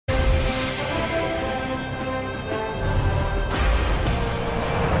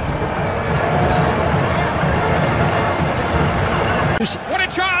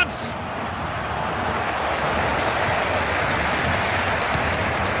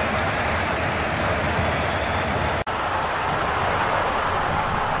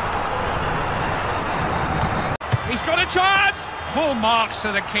chance! Full marks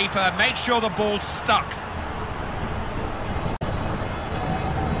to the keeper, make sure the ball's stuck.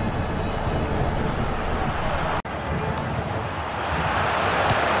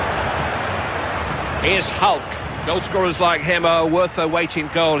 Here's Hulk. Goal scorers like him are worth their weight in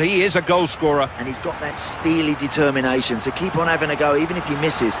gold. He is a goal scorer. And he's got that steely determination to keep on having a go, even if he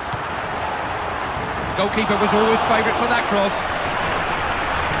misses. Goalkeeper was always favourite for that cross.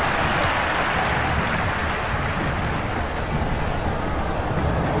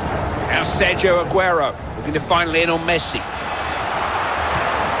 Now Sergio Aguero looking to finally in on Messi.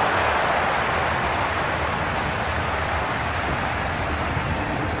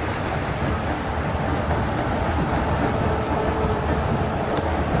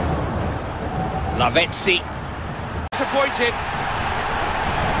 Lavezzi. Disappointed.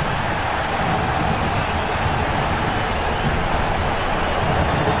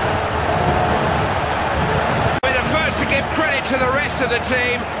 We're the first to give credit to the rest of the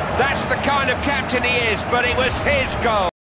team. That's the kind of captain he is, but it was his goal.